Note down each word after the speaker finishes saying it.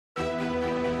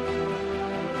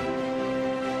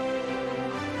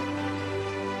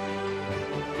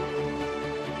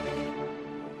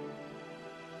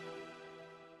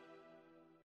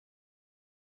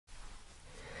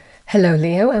Hello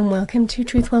Leo, and welcome to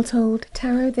Truth Well Told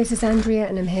Tarot. This is Andrea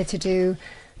and I'm here to do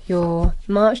your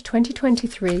March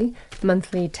 2023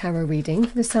 monthly tarot reading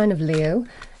for the sign of Leo,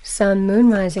 Sun, Moon,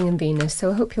 Rising and Venus.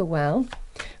 So I hope you're well.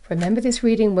 Remember, this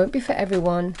reading won't be for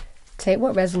everyone. Take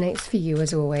what resonates for you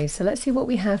as always. So let's see what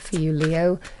we have for you,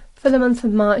 Leo, for the month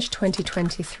of March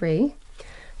 2023.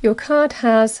 Your card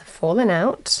has fallen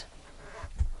out.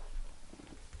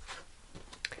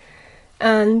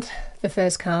 And the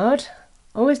first card,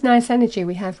 always nice energy,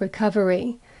 we have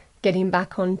recovery, getting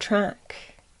back on track.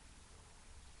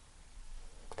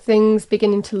 Things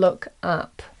beginning to look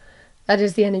up. That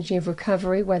is the energy of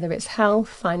recovery, whether it's health,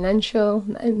 financial,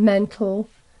 mental,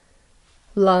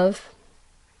 love.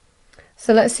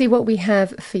 So let's see what we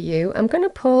have for you. I'm going to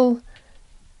pull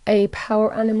a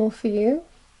power animal for you.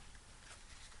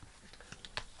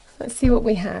 Let's see what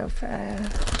we have.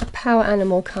 A power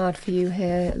animal card for you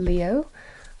here, Leo,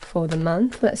 for the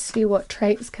month. Let's see what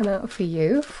traits come out for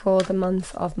you for the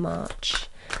month of March.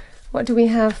 What do we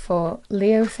have for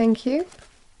Leo? Thank you.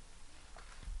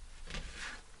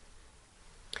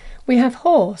 We have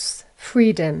horse,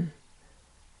 freedom.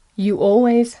 You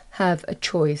always have a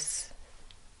choice.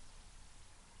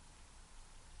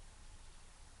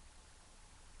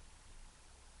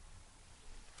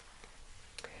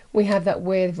 We have that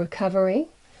with recovery.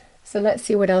 So let's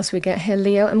see what else we get here,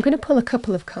 Leo. I'm going to pull a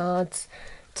couple of cards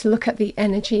to look at the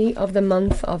energy of the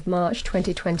month of March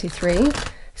 2023.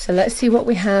 So let's see what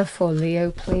we have for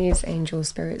Leo, please. Angels,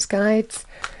 spirits, guides.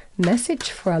 Message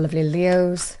for our lovely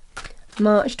Leos.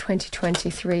 March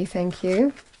 2023, thank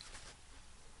you.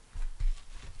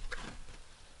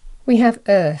 We have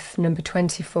Earth, number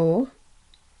 24.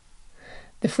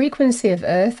 The frequency of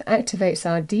Earth activates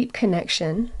our deep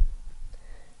connection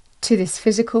to this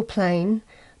physical plane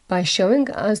by showing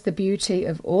us the beauty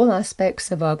of all aspects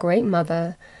of our Great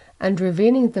Mother and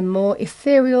revealing the more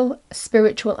ethereal,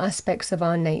 spiritual aspects of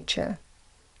our nature.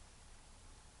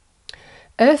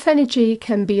 Earth energy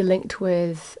can be linked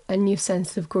with a new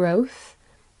sense of growth,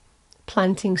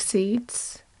 planting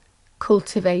seeds,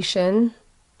 cultivation,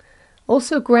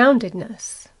 also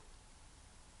groundedness.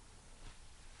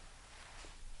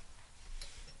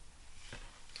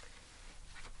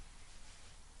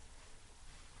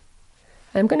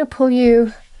 I'm going to pull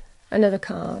you another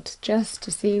card just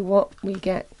to see what we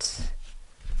get.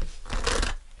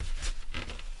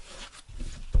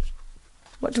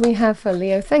 What do we have for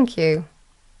Leo? Thank you.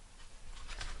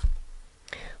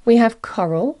 We have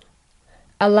coral.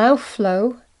 Allow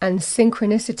flow and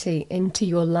synchronicity into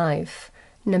your life.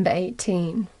 Number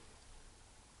 18.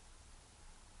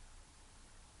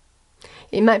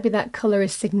 It might be that colour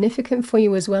is significant for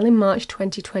you as well in March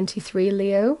 2023,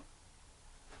 Leo.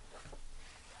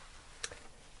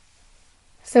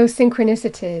 So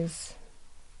synchronicities,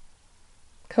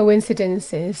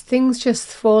 coincidences, things just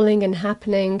falling and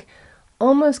happening,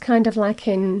 almost kind of like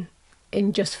in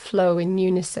just flow, in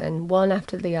unison, one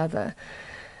after the other.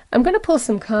 I'm going to pull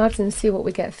some cards and see what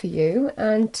we get for you.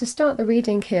 And to start the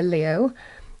reading here, Leo,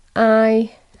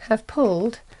 I have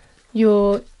pulled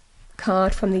your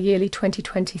card from the yearly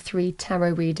 2023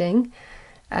 tarot reading.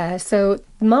 So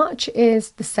March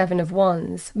is the Seven of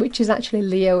Wands, which is actually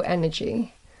Leo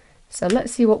energy. So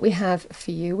let's see what we have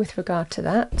for you with regard to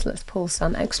that. So let's pull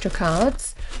some extra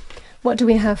cards. What do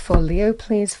we have for Leo,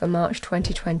 please, for March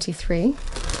 2023?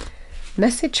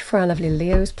 Message for our lovely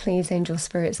Leos, please, angel,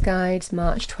 spirits, guides,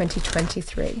 March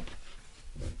 2023.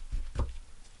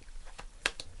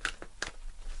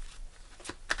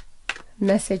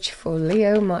 Message for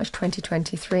Leo, March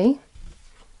 2023.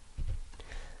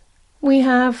 We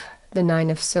have the Nine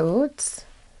of Swords.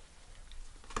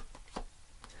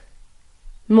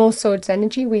 More swords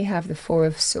energy, we have the Four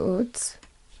of Swords.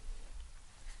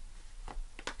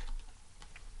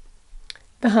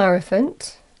 The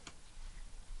Hierophant.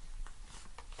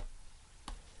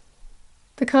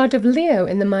 The card of Leo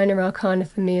in the minor arcana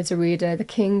for me as a reader, the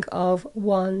King of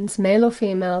Wands, male or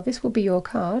female, this will be your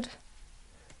card.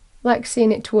 Like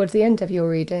seeing it towards the end of your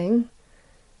reading.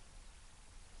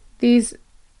 These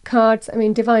cards, I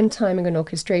mean, divine timing and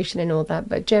orchestration and all that,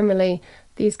 but generally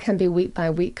these can be week by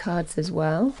week cards as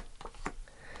well.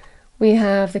 We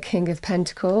have the King of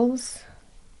Pentacles,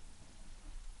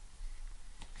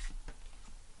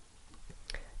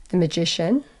 the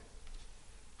Magician,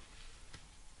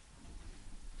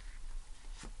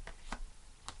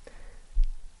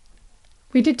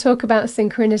 we did talk about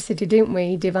synchronicity, didn't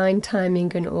we? Divine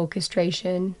timing and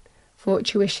orchestration,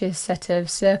 fortuitous set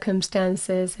of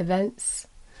circumstances, events.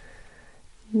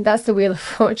 That's the Wheel of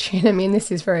Fortune. I mean, this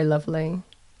is very lovely.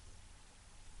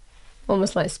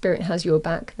 Almost like Spirit has your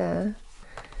back there.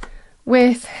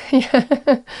 With,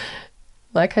 yeah,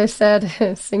 Like I said,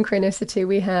 synchronicity,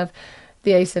 we have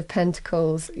the Ace of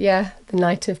Pentacles. Yeah, the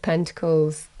Knight of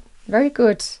Pentacles. Very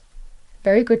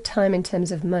good time in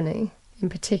terms of money in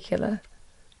particular.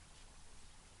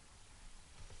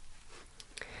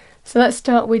 So let's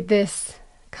start with this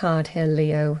card here,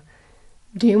 Leo.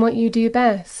 Doing what you do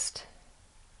best.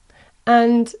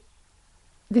 And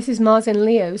this is Mars in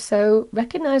Leo, so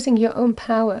recognizing your own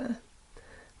power,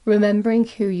 remembering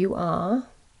who you are.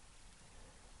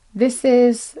 This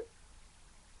is,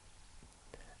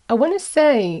 I want to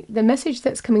say, the message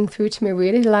that's coming through to me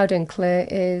really loud and clear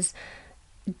is,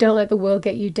 don't let the world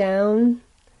get you down.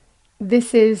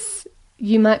 This is,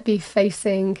 you might be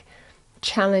facing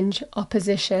challenge,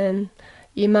 opposition.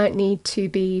 You might need to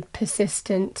be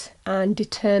persistent and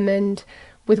determined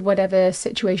with whatever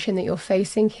situation that you're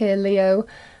facing here, Leo.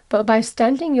 But by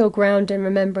standing your ground and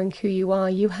remembering who you are,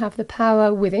 you have the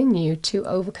power within you to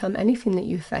overcome anything that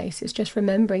you face. It's just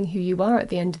remembering who you are at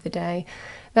the end of the day.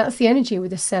 That's the energy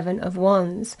with the Seven of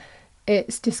Wands.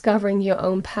 It's discovering your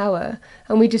own power.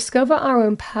 And we discover our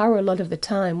own power a lot of the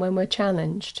time when we're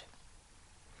challenged.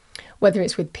 Whether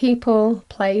it's with people,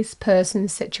 place, person,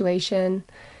 situation.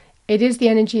 It is the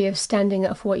energy of standing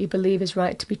up for what you believe is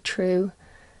right to be true.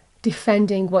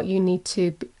 Defending what you need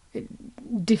to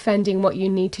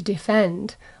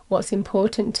defend, what's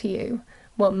important to you,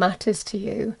 what matters to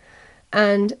you,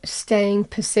 and staying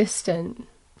persistent,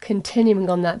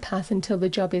 continuing on that path until the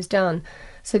job is done.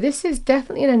 So this is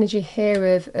definitely an energy here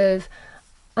of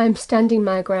I'm standing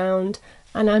my ground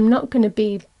and I'm not going to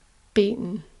be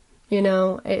beaten. You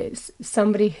know, it's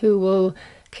somebody who will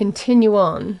continue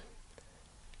on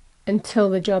until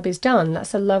the job is done.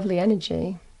 That's a lovely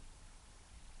energy.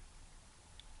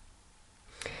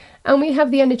 And we have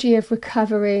the energy of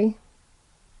recovery,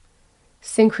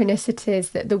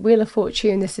 synchronicities, that the Wheel of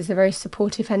Fortune, this is a very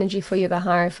supportive energy for you, the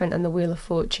Hierophant and the Wheel of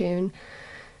Fortune.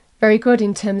 Very good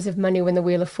in terms of money when the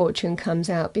Wheel of Fortune comes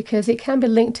out, because it can be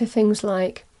linked to things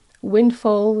like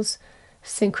windfalls,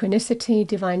 synchronicity,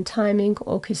 divine timing,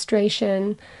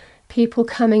 orchestration, people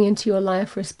coming into your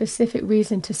life for a specific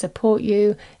reason to support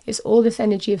you. It's all this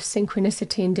energy of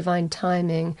synchronicity and divine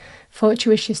timing,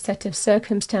 fortuitous set of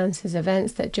circumstances,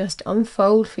 events that just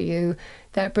unfold for you,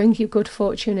 that bring you good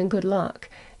fortune and good luck.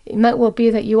 It might well be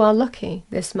that you are lucky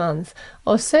this month,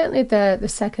 or certainly the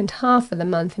second half of the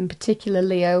month in particular,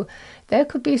 Leo. There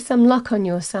could be some luck on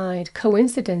your side,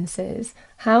 coincidences,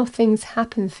 how things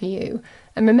happen for you.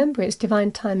 And remember, it's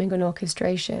divine timing and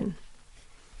orchestration.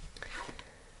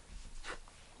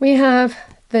 We have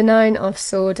the Nine of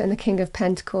Swords and the King of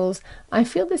Pentacles. I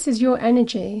feel this is your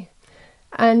energy,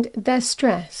 and there's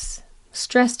stress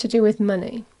to do with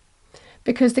money,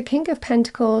 because the King of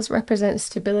Pentacles represents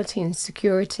stability and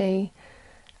security,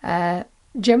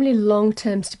 generally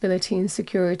long-term stability and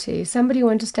security, somebody who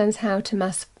understands how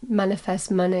to manifest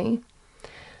money.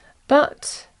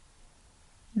 But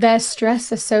there's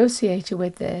stress associated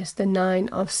with this, the Nine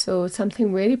of Swords,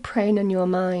 something really preying on your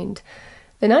mind.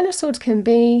 The Nine of Swords can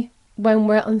be when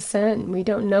we're uncertain, we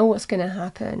don't know what's going to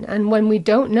happen. And when we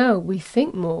don't know, we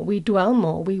think more, we dwell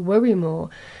more, we worry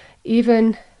more,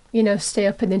 even, you know, stay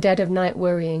up in the dead of night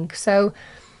worrying. So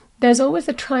there's always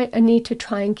a need to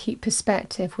try and keep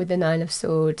perspective with the Nine of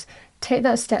Swords. Take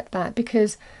that step back,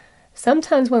 because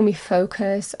sometimes when we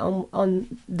focus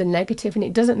on the negative, and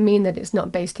it doesn't mean that it's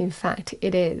not based in fact,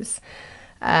 it is.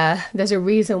 There's a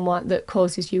reason why that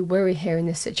causes you worry here in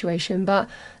this situation, but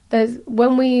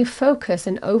when we focus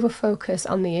and over-focus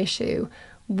on the issue,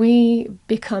 we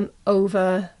become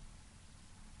over-consumed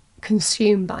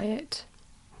by it.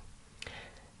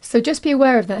 So just be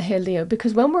aware of that here, Leo,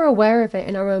 because when we're aware of it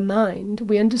in our own mind,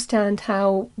 we understand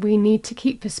how we need to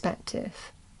keep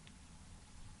perspective.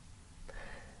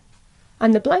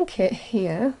 And the blanket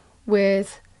here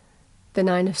with the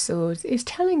Nine of Swords is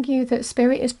telling you that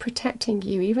Spirit is protecting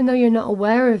you, even though you're not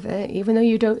aware of it, even though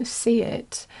you don't see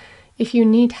it. If you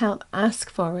need help, ask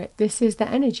for it. This is the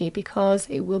energy, because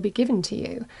it will be given to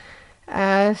you.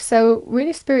 So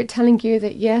really Spirit telling you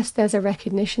that yes, there's a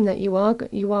recognition that you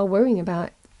are worrying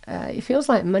about. It feels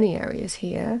like money areas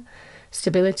here,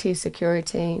 stability,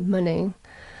 security, money,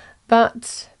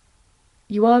 but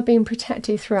you are being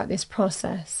protected throughout this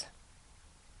process.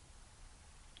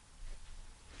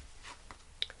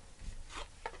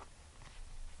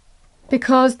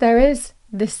 Because there is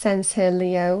this sense here,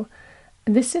 Leo.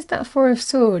 This is that Four of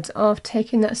Swords of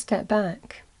taking that step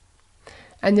back.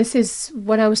 And this is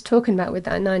what I was talking about with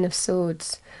that Nine of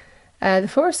Swords. The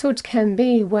Four of Swords can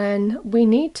be when we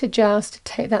need to just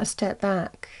take that step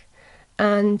back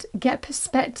and get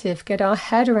perspective, get our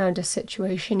head around a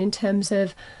situation in terms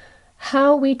of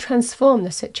how we transform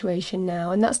the situation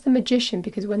now. And that's the Magician,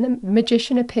 because when the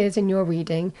Magician appears in your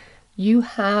reading, you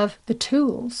have the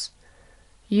tools.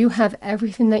 You have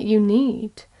everything that you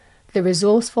need. The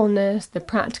resourcefulness, the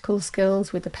practical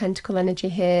skills with the Pentacle energy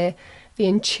here, the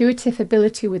intuitive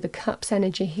ability with the Cups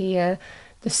energy here,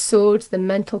 the swords, the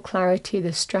mental clarity,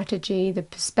 the strategy, the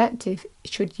perspective,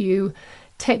 should you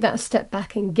take that step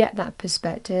back and get that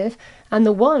perspective, and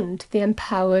the Wand, the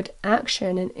empowered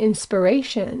action and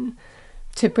inspiration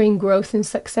to bring growth and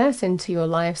success into your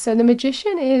life. So the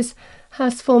Magician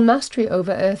has full mastery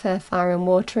over earth, air, fire and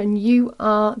water, and you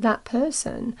are that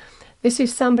person. This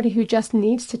is somebody who just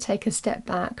needs to take a step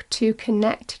back to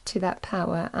connect to that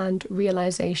power and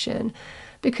realization,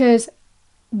 because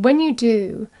when you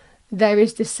do, there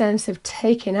is this sense of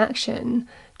taking action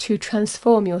to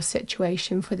transform your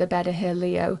situation for the better here,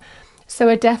 Leo. So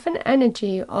a definite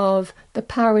energy of the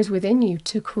power is within you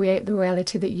to create the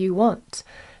reality that you want,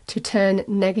 to turn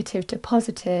negative to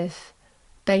positive,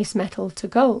 base metal to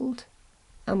gold.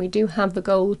 And we do have the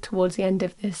gold towards the end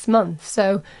of this month.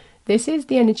 So this is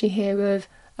the energy here of,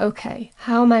 okay,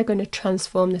 how am I going to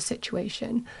transform the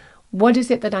situation? What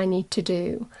is it that I need to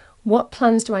do? What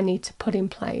plans do I need to put in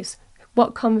place?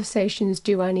 What conversations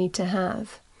do I need to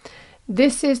have?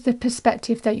 This is the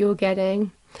perspective that you're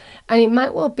getting. And it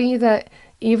might well be that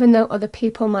even though other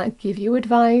people might give you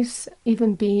advice,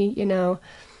 even be,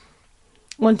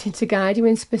 wanting to guide you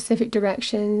in specific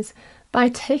directions, by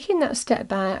taking that step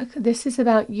back, this is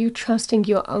about you trusting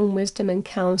your own wisdom and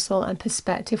counsel and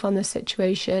perspective on the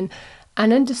situation,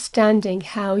 and understanding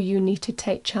how you need to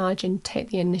take charge and take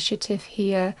the initiative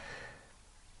here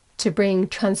to bring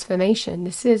transformation.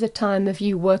 This is a time of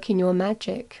you working your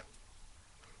magic.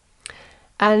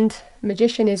 And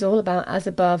Magician is all about as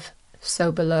above,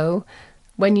 so below.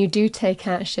 When you do take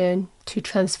action to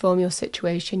transform your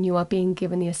situation, you are being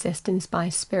given the assistance by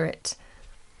Spirit.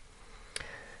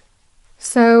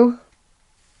 So,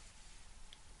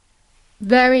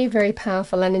 very, very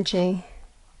powerful energy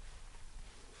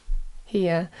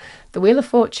here. The Wheel of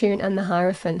Fortune and the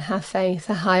Hierophant. Have faith,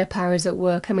 a higher power is at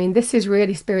work. I mean, this is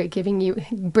really Spirit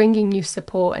bringing you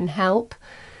support and help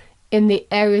in the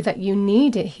area that you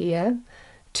need it here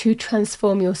to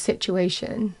transform your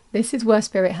situation. This is where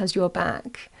Spirit has your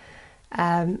back.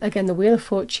 Again, the Wheel of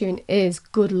Fortune is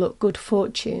good luck, good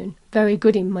fortune, very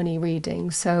good in money reading.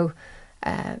 So,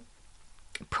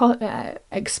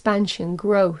 expansion,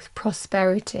 growth,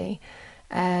 prosperity,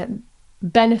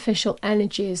 beneficial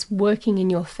energies working in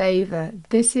your favor.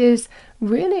 This is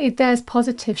really, there's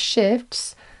positive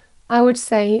shifts, I would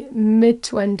say mid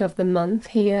to end of the month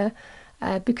here,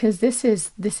 because this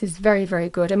is very, very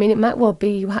good. I mean, it might well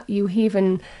be you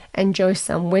even enjoy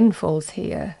some windfalls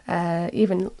here,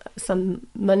 even some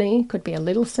money, could be a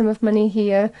little sum of money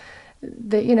here.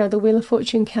 The Wheel of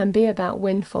Fortune can be about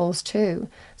windfalls too.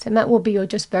 So it might well be you're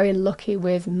just very lucky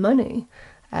with money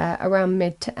around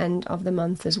mid to end of the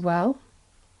month as well.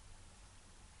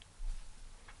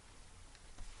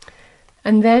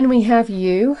 And then we have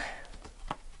you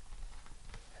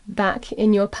back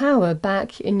in your power,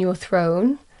 back in your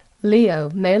throne.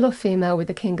 Leo, male or female with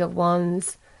the King of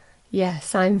Wands.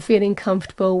 Yes, I'm feeling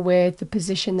comfortable with the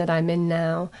position that I'm in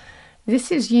now.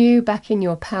 This is you back in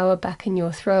your power, back in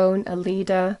your throne, a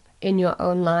leader in your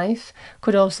own life.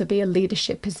 Could also be a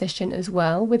leadership position as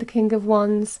well with the King of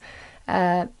Wands.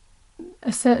 A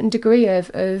certain degree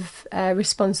of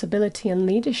responsibility and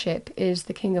leadership is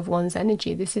the King of Wands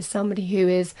energy. This is somebody who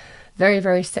is very,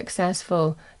 very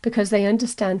successful because they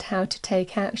understand how to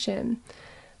take action,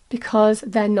 because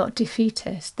they're not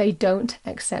defeatist. They don't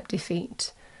accept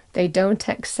defeat. They don't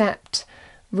accept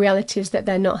realities that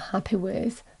they're not happy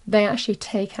with. They actually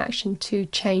take action to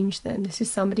change them. This is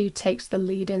somebody who takes the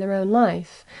lead in their own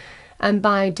life. And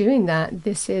by doing that,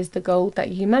 this is the goal that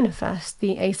you manifest,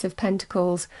 the Ace of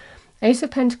Pentacles. Ace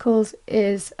of Pentacles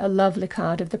is a lovely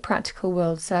card of the practical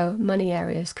world, so money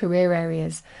areas, career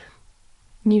areas,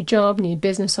 new job, new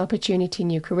business opportunity,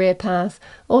 new career path,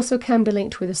 also can be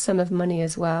linked with a sum of money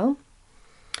as well.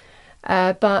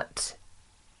 And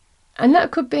that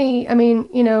could be, I mean,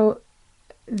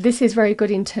 this is very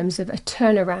good in terms of a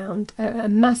turnaround, a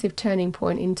massive turning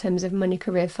point in terms of money,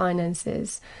 career,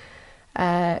 finances.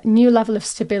 New level of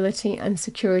stability and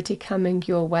security coming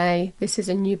your way. This is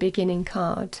a new beginning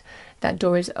card. That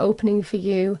door is opening for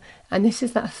you, and this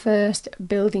is that first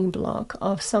building block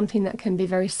of something that can be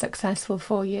very successful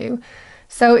for you.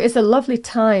 So it's a lovely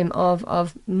time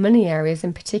of money areas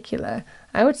in particular.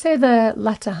 I would say the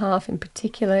latter half in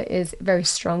particular is very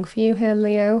strong for you here,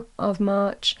 Leo, of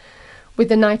March. With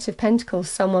the Knight of Pentacles,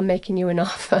 someone making you an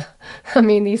offer. I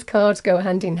mean, these cards go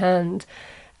hand in hand.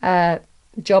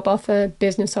 job offer,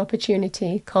 business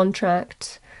opportunity,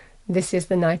 contract. This is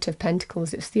the Knight of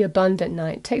Pentacles. It's the abundant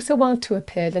Knight. It takes a while to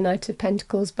appear, the Knight of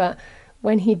Pentacles, but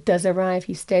when he does arrive,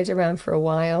 he stays around for a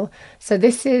while. So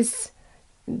this is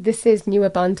new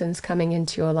abundance coming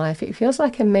into your life. It feels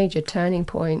like a major turning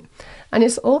point. And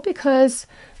it's all because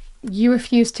you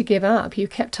refused to give up. You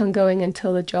kept on going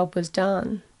until the job was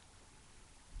done.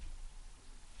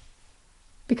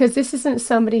 Because this isn't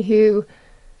somebody who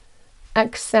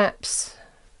accepts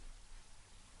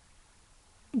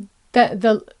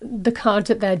the cards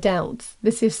that they're dealt.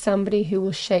 This is somebody who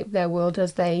will shape their world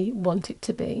as they want it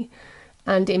to be.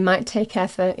 And it might take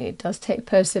effort, it does take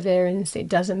perseverance, it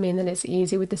doesn't mean that it's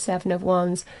easy with the Seven of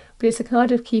Wands, but it's a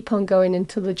card of keep on going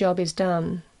until the job is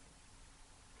done.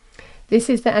 This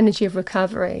is the energy of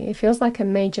recovery. It feels like a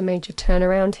major, major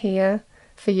turnaround here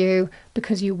for you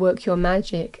because you work your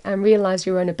magic and realize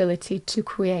your own ability to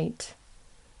create.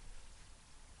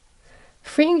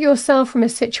 Freeing yourself from a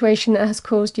situation that has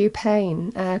caused you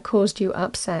pain, caused you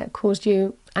upset, caused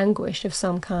you anguish of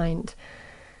some kind.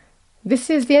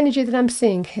 This is the energy that I'm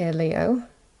seeing here, Leo.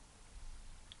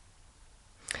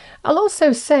 I'll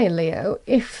also say, Leo,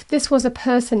 if this was a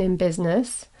person in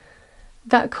business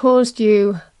that caused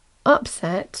you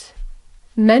upset,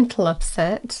 mental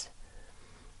upset,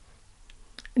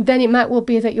 then it might well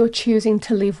be that you're choosing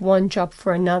to leave one job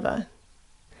for another.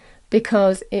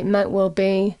 Because it might well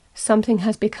be something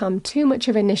has become too much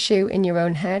of an issue in your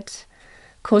own head,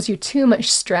 caused you too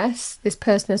much stress. This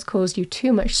person has caused you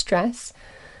too much stress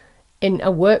in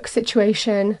a work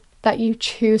situation that you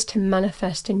choose to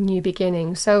manifest a new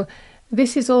beginning. So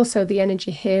this is also the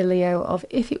energy here, Leo, of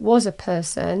if it was a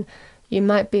person, you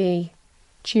might be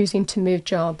choosing to move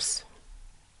jobs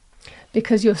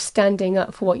because you're standing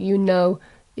up for what you know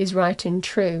is right and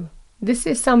true. This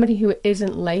is somebody who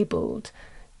isn't labeled.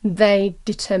 They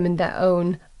determine their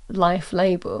own life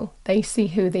label. They see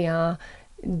who they are.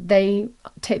 They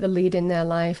take the lead in their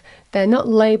life. They're not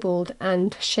labeled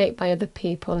and shaped by other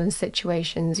people and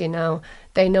situations, you know.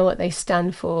 They know what they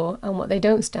stand for and what they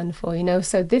don't stand for, you know.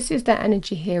 So this is that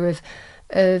energy here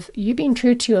of you being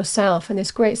true to yourself and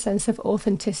this great sense of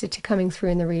authenticity coming through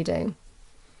in the reading.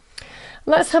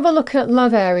 Let's have a look at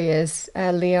love areas,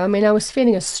 Leo. I mean, I was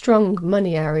feeling a strong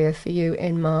money area for you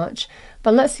in March,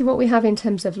 but let's see what we have in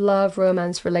terms of love,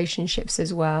 romance, relationships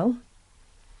as well.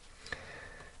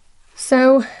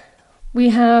 So we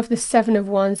have the Seven of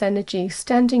Wands energy,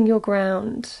 standing your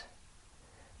ground.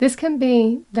 This can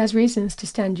be, there's reasons to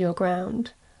stand your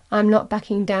ground. I'm not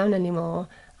backing down anymore.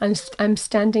 I'm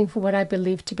standing for what I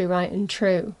believe to be right and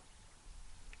true.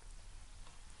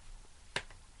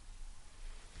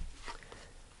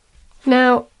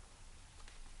 Now,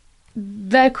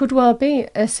 there could well be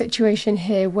a situation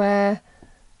here where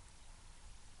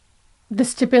the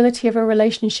stability of a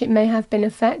relationship may have been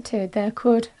affected.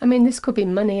 This could be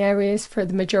money areas for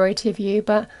the majority of you,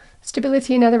 but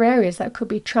stability in other areas, that could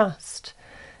be trust.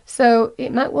 So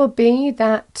it might well be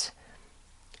that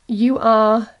you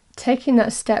are taking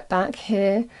that step back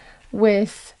here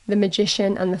with the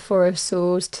Magician and the Four of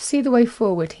Swords to see the way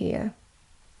forward here.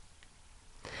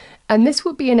 And this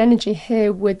would be an energy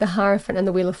here with the Hierophant and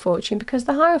the Wheel of Fortune, because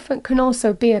the Hierophant can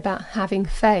also be about having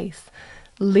faith,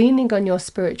 leaning on your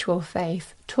spiritual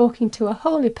faith, talking to a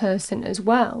holy person as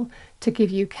well to give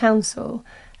you counsel,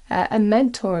 a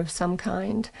mentor of some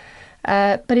kind.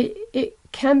 But it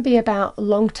can be about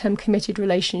long-term committed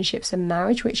relationships and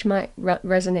marriage, which might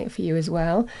resonate for you as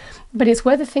well. But it's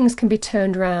whether things can be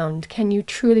turned round. Can you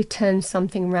truly turn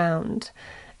something round?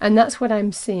 And that's what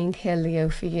I'm seeing here, Leo,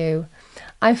 for you.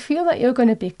 I feel that you're going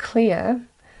to be clear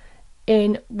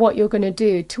in what you're going to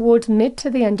do towards mid to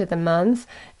the end of the month.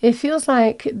 It feels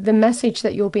like the message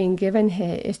that you're being given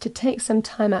here is to take some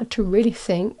time out to really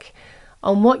think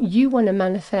on what you want to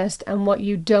manifest and what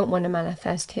you don't want to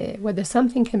manifest here, whether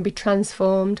something can be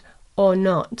transformed or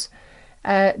not,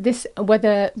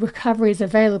 whether recovery is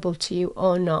available to you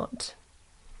or not.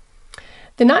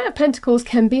 The Knight of Pentacles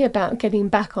can be about getting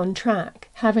back on track,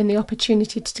 having the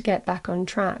opportunity to get back on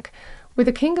track. With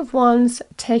the King of Wands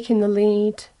taking the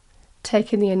lead,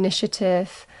 taking the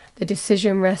initiative, the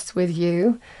decision rests with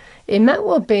you. It might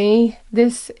well be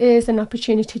this is an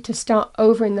opportunity to start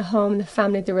over in the home, the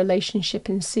family, the relationship,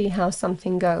 and see how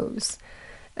something goes.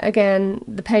 Again,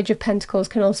 the Page of Pentacles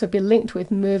can also be linked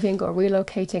with moving or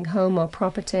relocating home or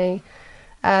property.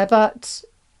 But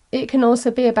it can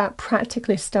also be about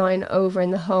practically starting over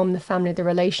in the home, the family, the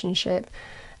relationship,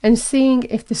 and seeing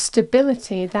if the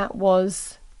stability that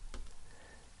was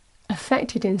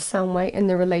affected in some way in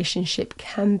the relationship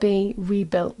can be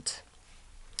rebuilt.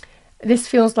 This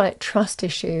feels like trust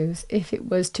issues if it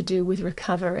was to do with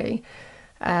recovery.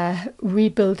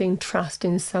 rebuilding trust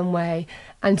in some way,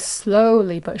 and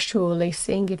slowly but surely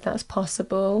seeing if that's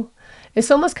possible. It's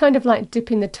almost kind of like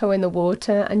dipping the toe in the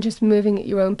water and just moving at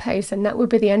your own pace, and that would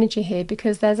be the energy here,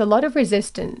 because there's a lot of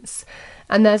resistance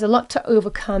and there's a lot to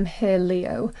overcome here,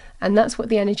 Leo, and that's what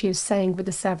the energy is saying with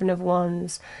the Seven of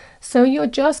Wands. So you're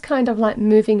just kind of like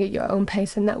moving at your own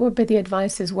pace, and that would be the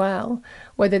advice as well,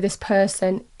 whether this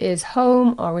person is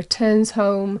home or returns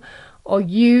home, or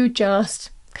you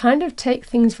just kind of take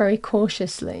things very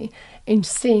cautiously in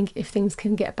seeing if things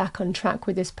can get back on track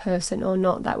with this person or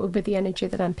not. That would be the energy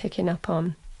that I'm picking up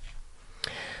on.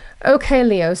 Okay,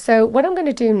 Leo, so what I'm going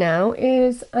to do now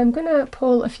is I'm going to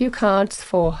pull a few cards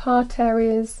for heart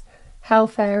areas,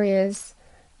 health areas,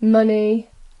 money,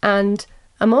 and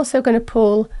I'm also going to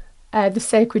pull the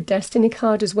Sacred Destiny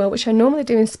card as well, which I normally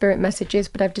do in Spirit Messages,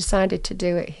 but I've decided to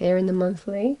do it here in the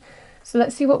monthly. So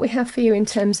let's see what we have for you in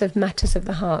terms of matters of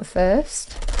the heart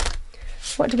first.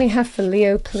 What do we have for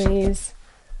Leo, please?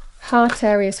 Heart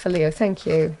areas for Leo, thank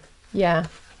you. Yeah.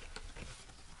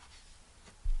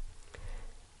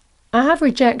 I have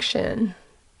rejection.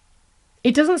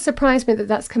 It doesn't surprise me that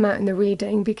that's come out in the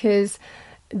reading, because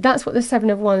that's what the Seven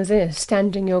of Wands is,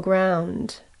 standing your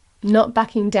ground, not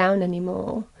backing down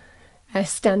anymore,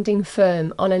 standing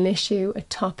firm on an issue, a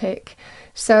topic.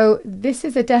 So this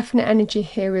is a definite energy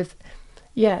here of,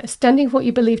 yeah, standing for what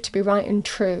you believe to be right and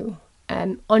true,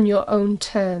 on your own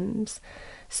terms.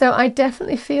 So I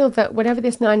definitely feel that whatever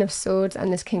this Nine of Swords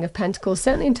and this King of Pentacles,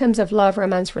 certainly in terms of love,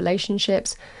 romance,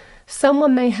 relationships,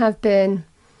 someone may have been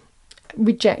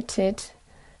rejected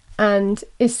and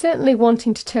is certainly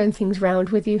wanting to turn things round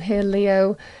with you here,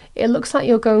 Leo. It looks like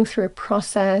you're going through a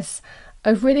process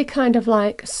of really kind of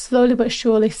like slowly but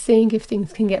surely seeing if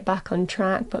things can get back on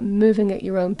track, but moving at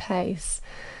your own pace.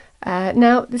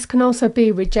 Now, this can also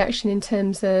be rejection in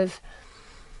terms of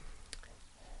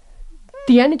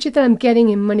the energy that I'm getting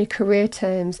in money, career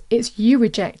terms. It's you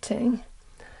rejecting.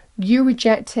 You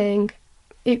rejecting.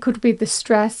 It could be the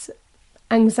stress,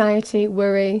 anxiety,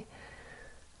 worry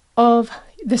of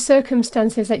the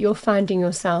circumstances that you're finding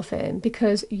yourself in,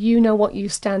 because you know what you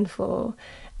stand for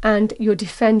and you're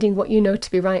defending what you know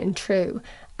to be right and true,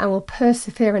 and will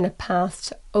persevere in a path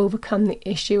to overcome the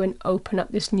issue and open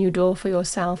up this new door for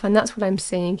yourself. And that's what I'm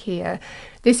seeing here.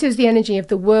 This is the energy of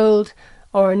the world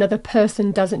or another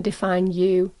person doesn't define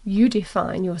you. You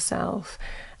define yourself.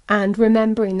 And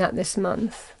remembering that this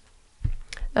month.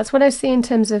 That's what I see in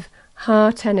terms of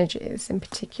heart energies in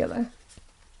particular.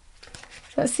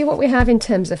 Let's see what we have in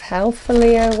terms of health for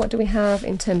Leo. What do we have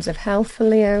in terms of health for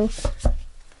Leo?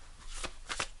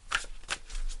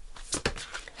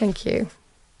 Thank you.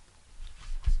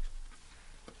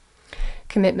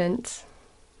 Commitment.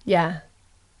 Yeah.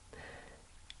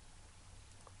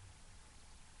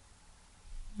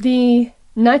 The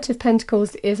Knight of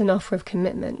Pentacles is an offer of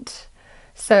commitment.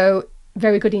 So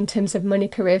very good in terms of money,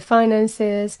 career,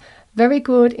 finances. Very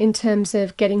good in terms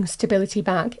of getting stability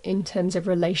back in terms of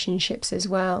relationships as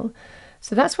well.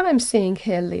 So that's what I'm seeing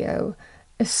here, Leo.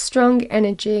 A strong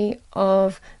energy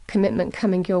of commitment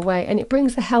coming your way, and it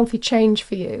brings a healthy change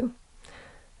for you.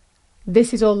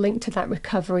 This is all linked to that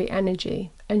recovery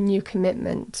energy, a new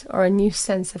commitment or a new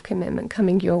sense of commitment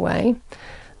coming your way.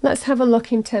 Let's have a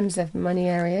look in terms of money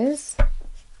areas.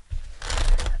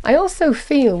 I also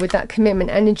feel with that commitment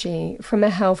energy from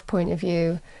a health point of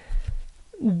view,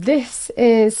 this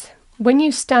is when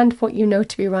you stand for what you know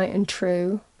to be right and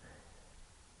true,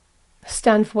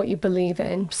 stand for what you believe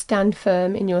in, stand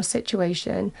firm in your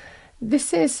situation.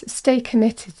 This is stay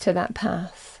committed to that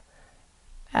path.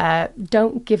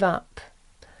 Don't give up.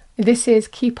 This is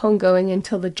keep on going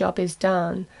until the job is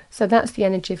done. So that's the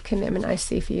energy of commitment I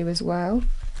see for you as well.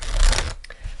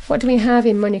 What do we have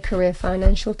in money, career,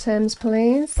 financial terms,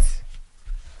 please?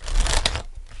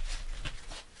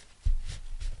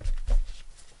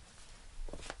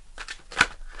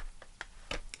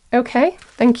 Okay,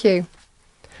 thank you.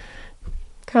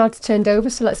 Cards turned over,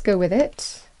 so let's go with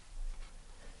it.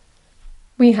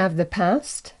 We have the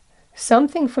past.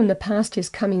 Something from the past is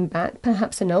coming back,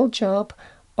 perhaps an old job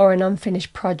or an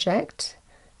unfinished project.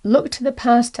 Look to the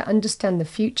past to understand the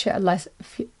future.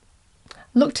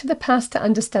 Look to the past to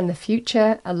understand the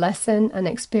future, a lesson, an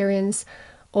experience,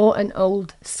 or an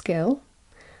old skill.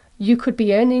 You could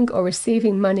be earning or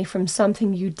receiving money from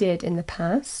something you did in the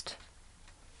past.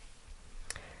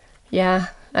 Yeah,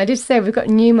 I did say we've got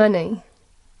new money.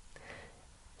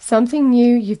 Something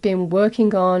new you've been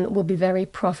working on will be very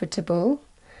profitable.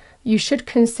 You should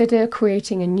consider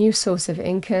creating a new source of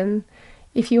income.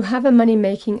 If you have a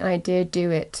money-making idea,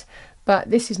 do it.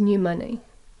 But this is new money.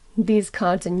 These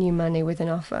cards are new money with an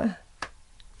offer.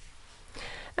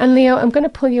 And Leo, I'm going to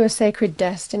pull you a Sacred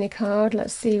Destiny card.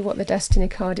 Let's see what the Destiny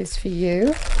card is for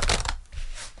you.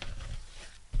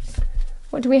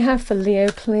 What do we have for Leo,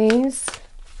 please?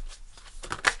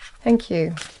 Thank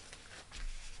you.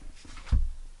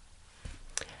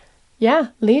 Yeah,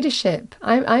 leadership.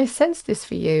 I sense this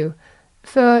for you.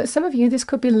 For some of you, this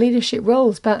could be leadership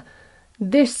roles, but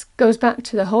this goes back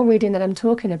to the whole reading that I'm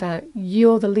talking about.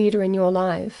 You're the leader in your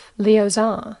life. Leos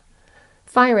are.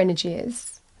 Fire energy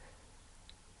is.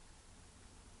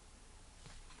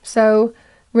 So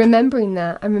remembering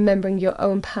that and remembering your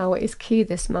own power is key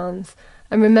this month,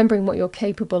 and remembering what you're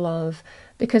capable of,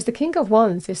 because the King of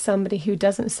Wands is somebody who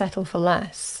doesn't settle for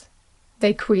less.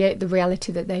 They create the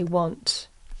reality that they want.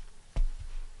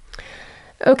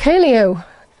 Okay, Leo,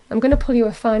 I'm going to pull you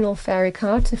a final fairy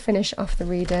card to finish off the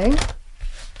reading.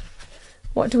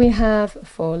 What do we have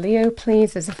for Leo,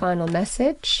 please, as a final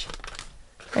message?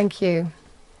 Thank you.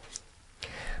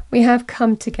 We have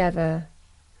come together.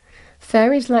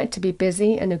 Fairies like to be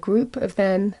busy, and a group of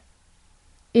them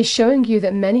is showing you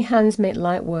that many hands make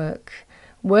light work.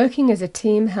 Working as a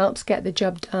team helps get the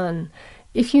job done.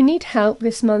 If you need help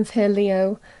this month here,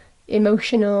 Leo,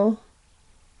 emotional,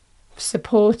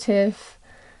 supportive,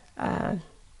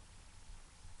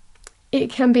 it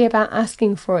can be about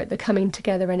asking for it, the coming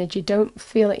together energy. Don't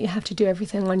feel that you have to do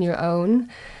everything on your own.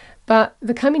 But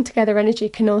the coming together energy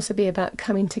can also be about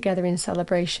coming together in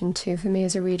celebration too, for me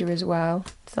as a reader as well.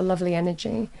 It's a lovely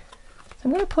energy.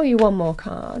 I'm going to pull you one more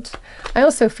card. I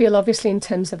also feel, obviously, in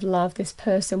terms of love, this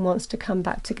person wants to come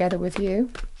back together with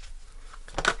you.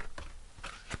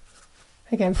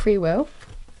 Again, free will.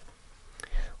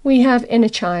 We have inner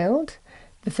child.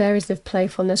 The fairies of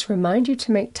playfulness remind you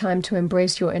to make time to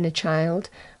embrace your inner child.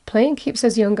 Playing keeps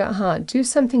us young at heart. Do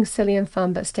something silly and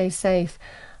fun, but stay safe.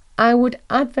 I would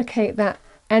advocate that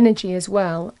energy as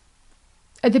well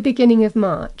at the beginning of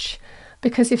March,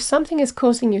 because if something is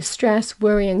causing you stress,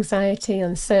 worry, anxiety,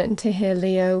 uncertainty here,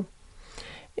 Leo,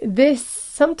 this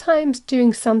sometimes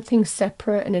doing something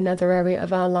separate in another area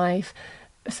of our life,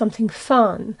 something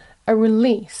fun, a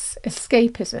release,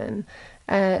 escapism,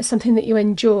 something that you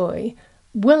enjoy,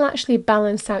 will actually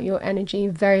balance out your energy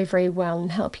very, very well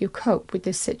and help you cope with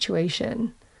this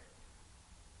situation.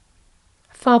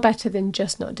 Far better than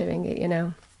just not doing it, you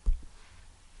know.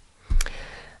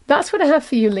 That's what I have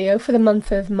for you, Leo, for the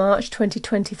month of March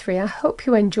 2023. I hope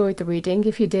you enjoyed the reading.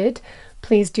 If you did,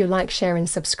 please do like, share and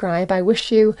subscribe. I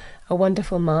wish you a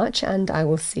wonderful March, and I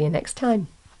will see you next time.